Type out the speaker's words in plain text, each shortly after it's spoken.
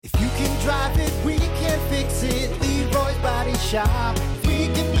drive it, we can fix it. Leroy's Body Shop. We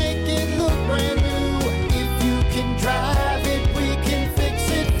can make it look brand new. If you can drive it, we can fix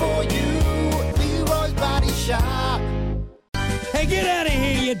it for you. Leroy's Body Shop. Hey, get out of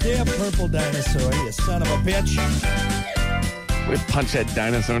here, you damn purple dinosaur, you son of a bitch. We punch that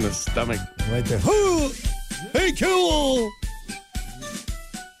dinosaur in the stomach. Right there. Ooh, hey, cool.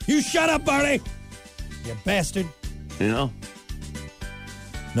 You shut up, Barney. You bastard. You know?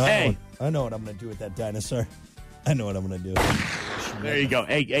 No, Hey. I know what I'm going to do with that dinosaur. I know what I'm going to do. There you go.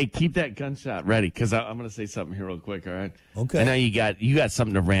 Hey, keep that gunshot ready, because I'm going to say something here real quick, all right? Okay. I know you got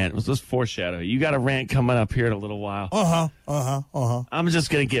something to rant. Let's foreshadow. You got a rant coming up here in a little while. I'm just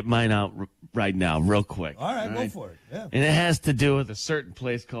going to get mine out right now, real quick. All right, go for it. Yeah. And it has to do with a certain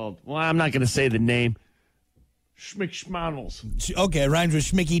place called, well, I'm not going to say the name, Schmickschmannels. Okay, rhymes with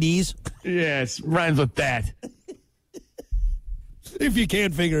Schmicky D's. Yes, rhymes with that. If you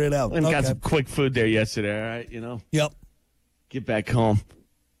can't figure it out. And got some quick food there yesterday, all right, you know? Yep. Get back home.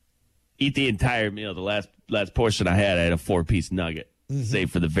 Eat the entire meal. The last portion I had a 4-piece nugget.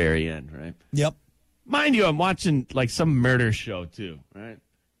 Save for the very end, right? Yep. Mind you, I'm watching like some murder show too, right?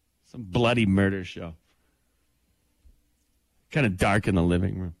 Some bloody murder show. Kind of dark in the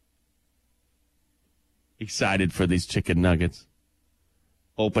living room. Excited for these chicken nuggets.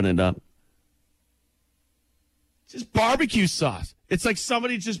 Open it up. Just barbecue sauce. It's like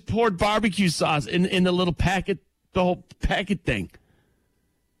somebody just poured barbecue sauce in the little packet, the whole packet thing.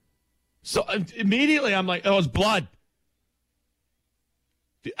 So immediately I'm like, oh, it's blood.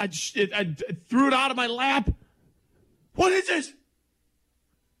 I threw it out of my lap. What is this?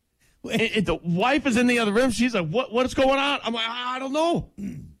 And the wife is in the other room. She's like, what is going on? I'm like, I don't know.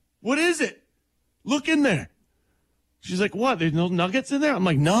 What is it? Look in there. She's like, what? There's no nuggets in there? I'm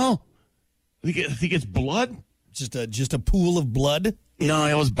like, no. I think it's blood. Just a pool of blood? No,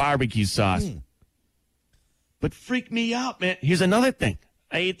 it was barbecue sauce. But freaked me out, man. Here's another thing.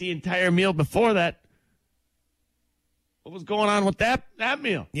 I ate the entire meal before that. What was going on with that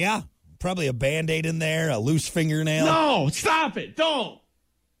meal? Yeah. Probably a Band-Aid in there, a loose fingernail. No, stop it. Don't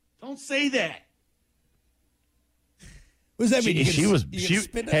say that. What does that mean?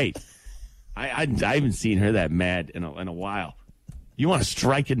 Hey, I haven't seen her that mad in a while. You want to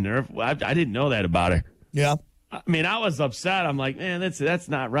strike a nerve? I didn't know that about her. Yeah. I mean, I was upset. I'm like, man, that's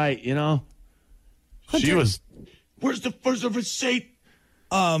not right, you know? She was, where's the receipt?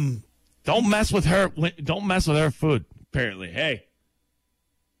 Don't mess with her. Don't mess with her food, apparently. Hey,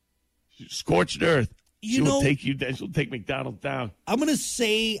 scorched earth. She'll take you down. She'll take McDonald's down. I'm gonna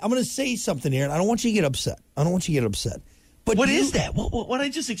say something here, and I don't want you to get upset. But what is that? What I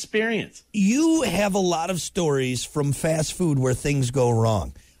just experienced? You have a lot of stories from fast food where things go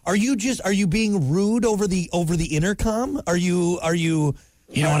wrong. Are you being rude over the intercom? Are you? You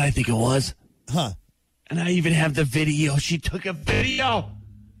know what I think it was? Huh? And I even have the video. She took a video.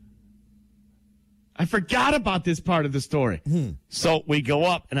 I forgot about this part of the story. So we go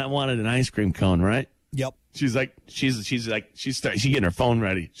up, and I wanted an ice cream cone, right? Yep. She's getting her phone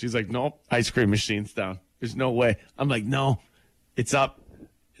ready. She's like, nope, ice cream machine's down. There's no way. I'm like, no, it's up.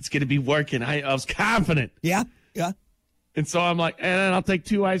 It's going to be working. I was confident. Yeah. And so I'm like, and I'll take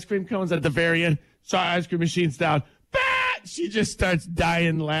 2 ice cream cones at the very end. Sorry, ice cream machine's down. Bah! She just starts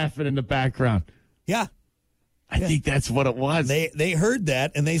dying laughing in the background. Yeah. I think that's what it was. They heard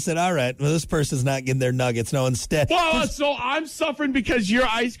that, and they said, all right, well, this person's not getting their nuggets. No, instead. Well, so I'm suffering because your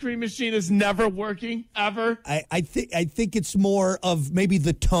ice cream machine is never working, ever? I think it's more of maybe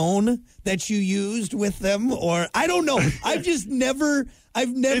the tone that you used with them, or I don't know. I've never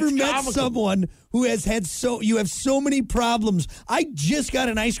met comical. someone who has had you have so many problems. I just got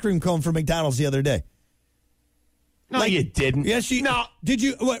an ice cream cone from McDonald's the other day. No, you didn't. Yes, No. Did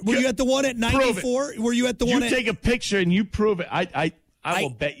you? Were you at the one at 94? Were you at the one? You take a picture and you prove it. I will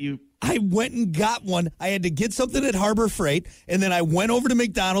bet you. I went and got one. I had to get something at Harbor Freight, and then I went over to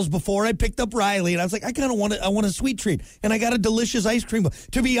McDonald's before I picked up Riley, and I was like, I want a sweet treat, and I got a delicious ice cream.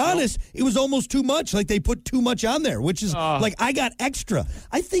 To be honest, it was almost too much. Like they put too much on there, which is like I got extra.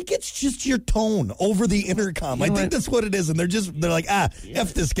 I think it's just your tone over the intercom. I think that's what it is, and they're like,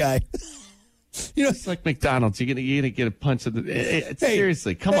 F this guy. You know, it's like McDonald's. You're gonna get a punch in the.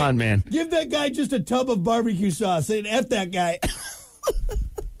 Seriously, come on, man. Give that guy just a tub of barbecue sauce and F that guy.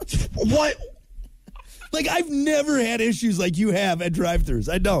 What? Like, I've never had issues like you have at drive-thrus.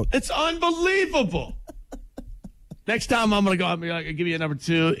 I don't. It's unbelievable. Next time I'm gonna go out and be like, I'll give you a number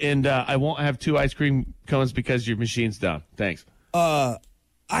 2, and I won't have 2 ice cream cones because your machine's down. Thanks. I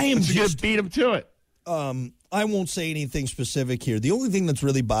am just gonna beat them to it. I won't say anything specific here. The only thing that's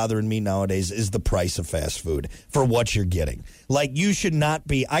really bothering me nowadays is the price of fast food for what you're getting. Like, you should not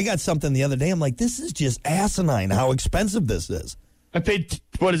be. I got something the other day. I'm like, this is just asinine how expensive this is. I paid,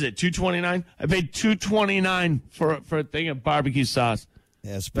 what is it, $2.29? I paid $2.29 for a thing of barbecue sauce.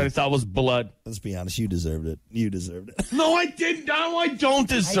 Yes, that I thought was blood. Let's be honest. You deserved it. You deserved it. No, I didn't. No, I don't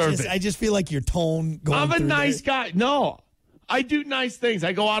deserve it. I just feel like your tone going I'm a through nice there. guy. No. I do nice things.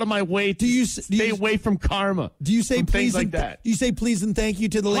 I go out of my way to stay away from karma. Do you say please like that? Do you say please and thank you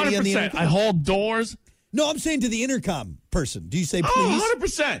to the lady 100%. on the intercom? I hold doors. No, I'm saying to the intercom person. Do you say please?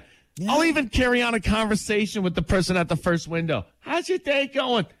 100%. Yeah. I'll even carry on a conversation with the person at the first window. How's your day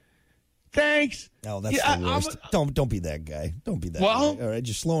going? Thanks. Oh, that's the worst. Don't be that guy. Don't be that guy. All right,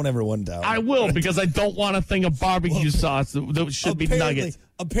 you're slowing everyone down. I will, because I don't want a thing of barbecue sauce that should be nuggets.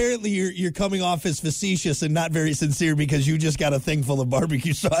 Apparently, you're coming off as facetious and not very sincere because you just got a thing full of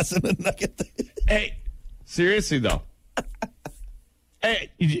barbecue sauce and a nugget. Hey, seriously, though.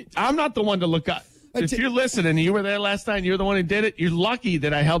 Hey, I'm not the one to look up. If you're listening, you were there last night and you're the one who did it, you're lucky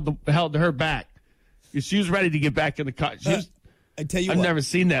that I held her back. She was ready to get back in the car. I tell you I've what, never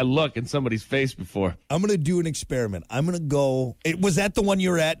seen that look in somebody's face before. I'm going to do an experiment. I'm going to go. Was that the one you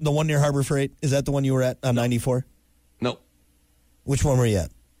were at, the one near Harbor Freight? Is that the one you were at on 94? No. Which one were you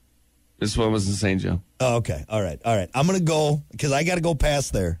at? This one was in St. Joe. Oh, okay. All right. I'm going to go because I got to go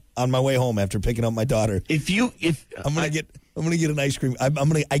past there on my way home after picking up my daughter. I'm going to get an ice cream. I'm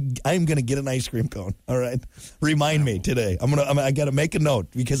going to get an ice cream cone. All right. Remind me today. I got to make a note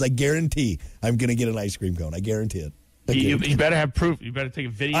because I guarantee I'm going to get an ice cream cone. I guarantee it. You better have proof. You better take a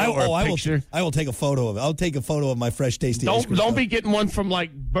video or a picture. I will take a photo of it. I'll take a photo of my fresh, tasty ice cream. Don't be getting one from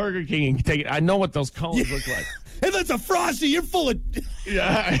like Burger King and take it. I know what those cones look like. Hey, that's a Frosty. You're full of.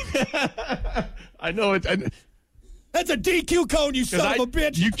 Yeah, I know it. That's a DQ cone, you son of a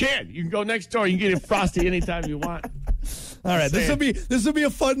bitch. You can go next door. You can get a Frosty anytime you want. All right, this will be a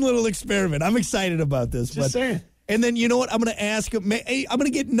fun little experiment. I'm excited about this. Just saying. And then you know what? I'm going to ask. I'm going to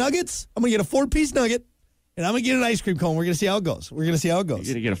get nuggets. I'm going to get a 4-piece nugget. And I'm going to get an ice cream cone. We're going to see how it goes. You're going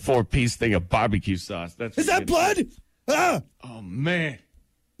to get a 4-piece thing of barbecue sauce. Is that blood? Ah! Oh, man.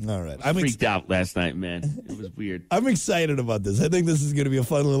 All right. I freaked out last night, man. It was weird. I'm exciid about this. I think this is going to be a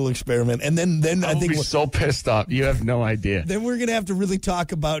fun little experiment. And then I think we're so pissed off. You have no idea. Then we're going to have to really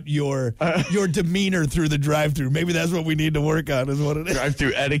talk about your demeanor through the drive-thru. Maybe that's what we need to work on is what it is.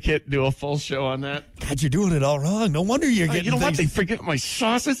 Drive-thru etiquette, do a full show on that. God, you're doing it all wrong. No wonder you're getting You know what? They forget my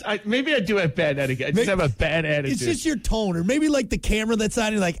sauces. Maybe I do have bad etiquette. I just have a bad attitude. It's just your tone. Or maybe like the camera that's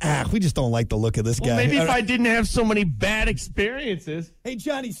on, you're like, we just don't like the look of this guy. Maybe if I didn't have so many bad experiences. Hey,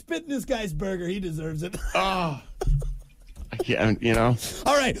 Johnny, spit in this guy's burger. He deserves it. Oh. I can't,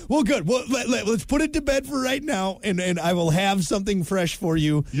 All right. Well, good. Well, let's put it to bed for right now, and I will have something fresh for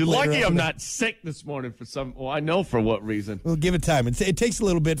you. You're lucky I'm not sick this morning I know for what reason. We'll give it time. It takes a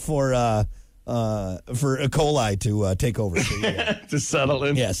little bit for E. coli to take over. So, to settle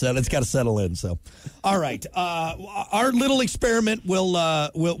in. Yeah, so it's got to settle in. So, all right. Our little experiment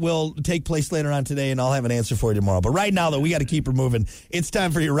will take place later on today, and I'll have an answer for you tomorrow. But right now, though, we got to keep her moving. It's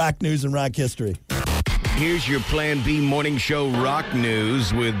time for your rock news and rock history. Here's your Plan B morning show rock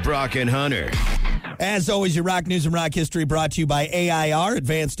news with Brock and Hunter. As always, your rock news and rock history brought to you by AIR,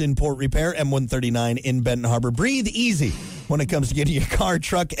 Advanced Import Repair, M139 in Benton Harbor. Breathe easy when it comes to getting your car,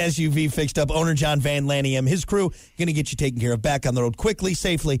 truck, SUV fixed up. Owner John Van Lanningham, his crew, going to get you taken care of back on the road quickly,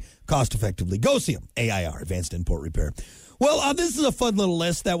 safely, cost-effectively. Go see them, AIR, Advanced Import Repair. Well, this is a fun little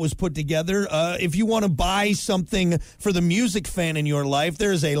list that was put together. If you want to buy something for the music fan in your life,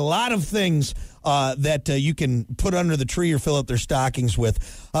 there's a lot of things that you can put under the tree or fill up their stockings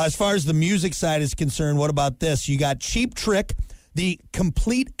with. As far as the music side is concerned, what about this? You got Cheap Trick. The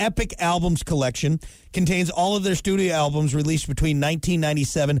Complete Epic Albums Collection contains all of their studio albums released between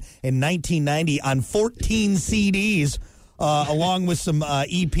 1997 and 1990 on 14 CDs. Along with some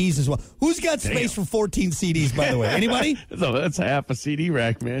EPs as well. Who's got space for 14 CDs, by the way? Anybody? That's a half a CD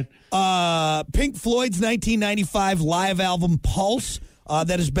rack, man. Pink Floyd's 1995 live album Pulse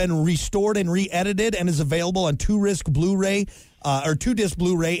that has been restored and re-edited and is available on 2-disc Blu-ray and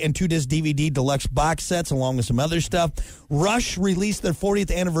 2-disc DVD deluxe box sets, along with some other stuff. Rush released their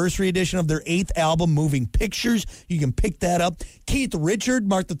 40th anniversary edition of their 8th album, Moving Pictures. You can pick that up. Keith Richard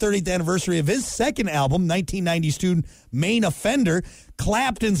marked the 30th anniversary of his second album, 1990's tune Main Offender.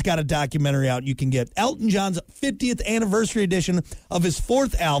 Clapton's got a documentary out you can get. Elton John's 50th anniversary edition of his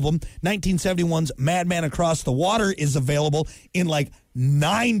 4th album, 1971's Madman Across the Water, is available in like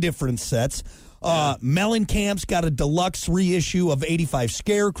 9 different sets. Mellencamp's got a deluxe reissue of 85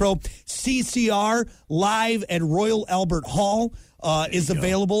 Scarecrow. CCR live at Royal Albert Hall is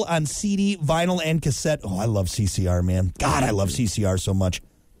available on CD, vinyl, and cassette. Oh, I love CCR, man. God, I love CCR so much.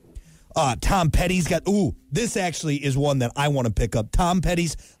 Tom Petty's got, this actually is one that I want to pick up. Tom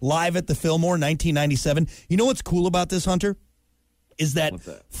Petty's Live at the Fillmore, 1997. You know what's cool about this, Hunter? Is that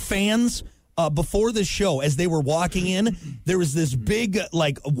fans, before the show, as they were walking in, there was this big,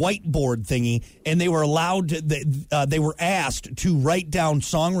 whiteboard thingy, and they were allowed to, they were asked to write down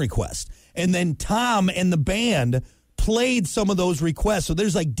song requests. And then Tom and the band played some of those requests. So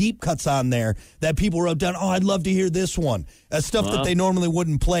there's deep cuts on there that people wrote down, I'd love to hear this one. Stuff that they normally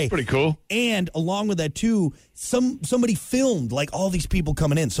wouldn't play. Pretty cool. And along with that, too, somebody filmed, all these people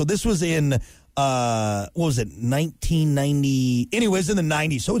coming in. So this was in, 1990? Anyways, in the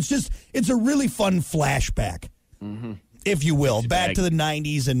 90s. So it's a really fun flashback, if you will, back to the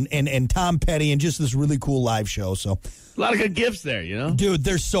 90s and Tom Petty and just this really cool live show. So a lot of good gifts there, Dude,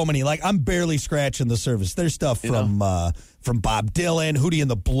 there's so many. I'm barely scratching the surface. There's stuff from Bob Dylan, Hootie and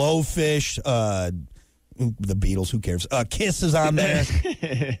the Blowfish, the Beatles, who cares? Kiss is on there.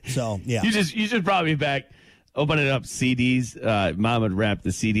 So, yeah. You just brought me back. Opening up CDs, Mom would wrap the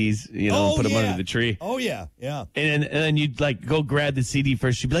CDs, put them under the tree. Oh yeah, yeah. And then you'd go grab the CD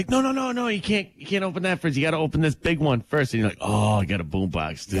first. She'd be like, no, you can't open that first. You got to open this big one first. And you're like, I got a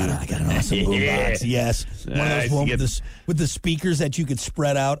boombox, dude. I got an awesome boombox. Yes, one of those ones with the speakers that you could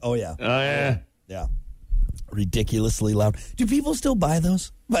spread out. Oh yeah. Oh yeah. Yeah. Ridiculously loud. Do people still buy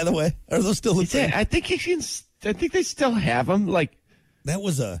those? By the way, are those still the thing? I think they still have them. That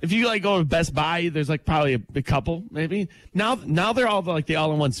was if you go to Best Buy, there's probably a couple maybe. Now they're all the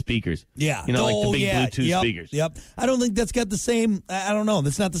all-in-one speakers. Yeah, the big Bluetooth speakers. Yep. I don't think that's got the same. I don't know.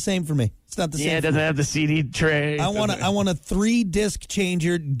 That's not the same for me. It's not the same. Yeah, it doesn't have the CD tray. I want a 3-disc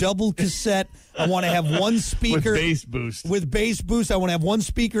changer, double cassette. I want to have one speaker with bass boost. I want to have one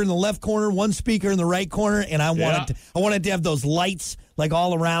speaker in the left corner, one speaker in the right corner, and I want it to have those lights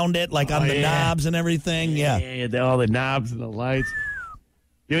all around it, on the knobs and everything. Yeah, all the knobs and the lights.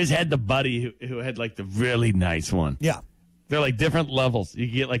 You always had the buddy who had the really nice one. Yeah. They're different levels. You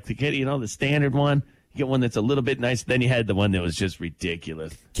get the standard one. You get one that's a little bit nice. Then you had the one that was just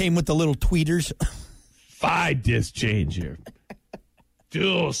ridiculous. Came with the little tweeters. 5-disc changer.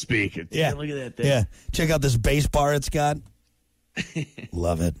 Dual speaker. Yeah. Look at that thing. Yeah. Check out this bass bar it's got.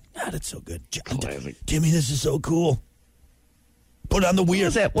 Love it. God, it's so good. Classic. Jimmy, this is so cool. Put on the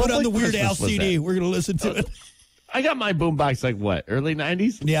Weird Al CD. We're going to listen to it. I got my boombox early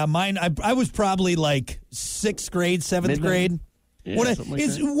 90s? Yeah, mine, I was probably 6th grade, 7th grade. Yeah,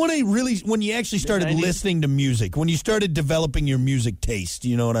 when you actually started listening to music, when you started developing your music taste,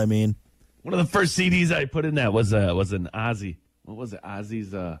 you know what I mean? One of the first CDs I put in that was an Ozzy. What was it?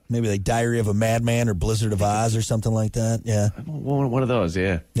 Ozzy's maybe Diary of a Madman or Blizzard of Oz or something like that. Yeah. One of those,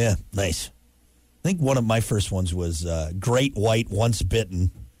 yeah. Yeah, nice. I think one of my first ones was Great White Once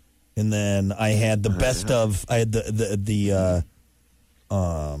Bitten. And then I had the best of. I had the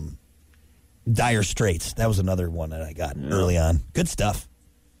Dire Straits. That was another one that I got early on. Good stuff.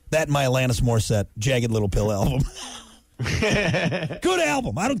 That and my Alanis Morissette Jagged Little Pill album. Good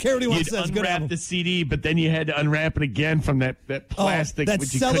album. I don't care what anyone says. Good album. The CD, but then you had to unwrap it again from that plastic. That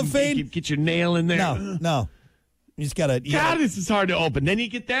cellophane. Get your nail in there. No. You just gotta. This is hard to open. Then you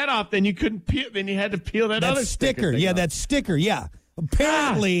get that off. Then you couldn't peel. Then you had to peel that other sticker. Yeah, that sticker. Yeah.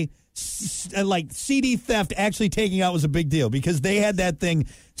 Apparently. CD theft actually taking out was a big deal because they had that thing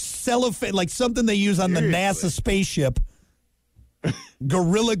cellophane, something they use on the NASA spaceship,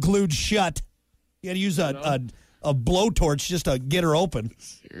 gorilla glued shut. You had to use a blowtorch just to get her open.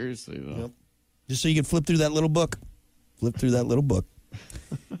 Seriously, though. Yep. Just so you could flip through that little book.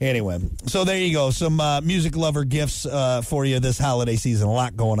 Anyway, so there you go. Some music lover gifts for you this holiday season. A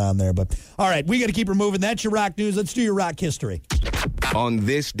lot going on there. But all right, we got to keep her moving. That's your rock news. Let's do your rock history. On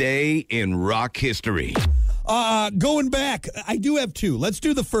this day in rock history. Going back, I do have two. Let's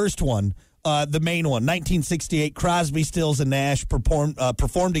do the first one. The main one, 1968, Crosby, Stills, and Nash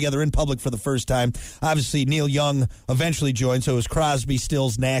performed together in public for the first time. Obviously, Neil Young eventually joined, so it was Crosby,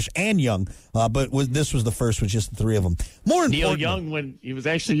 Stills, Nash, and Young. But this was the first with just the three of them. More important, Neil Young when he was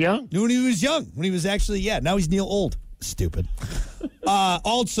actually young? When he was young. When he was actually, now he's Neil Old. Stupid.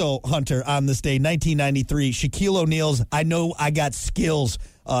 Also, Hunter, on this day, 1993, Shaquille O'Neal's I Know I Got Skills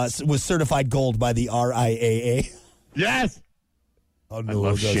was certified gold by the RIAA. Yes! I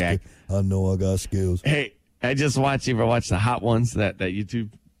love Shaq. I know I got skills. Hey, I just watched the Hot Ones, that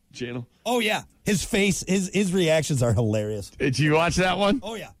YouTube channel. Oh, yeah. His face, his reactions are hilarious. Did you watch that one?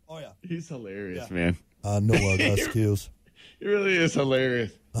 Oh, yeah. He's hilarious, man. I know I got skills. He really is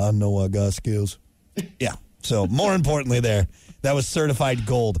hilarious. I know I got skills. Yeah. So, more importantly there, that was certified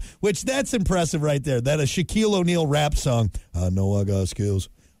gold, which that's impressive right there. That a Shaquille O'Neal rap song, I know I got skills,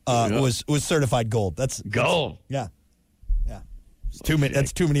 was certified gold. That's gold. Yeah.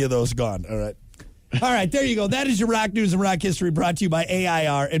 That's too many of those gone. All right, there you go. That is your rock news and rock history brought to you by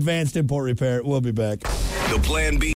AIR, Advanced Import Repair. We'll be back. The Plan B.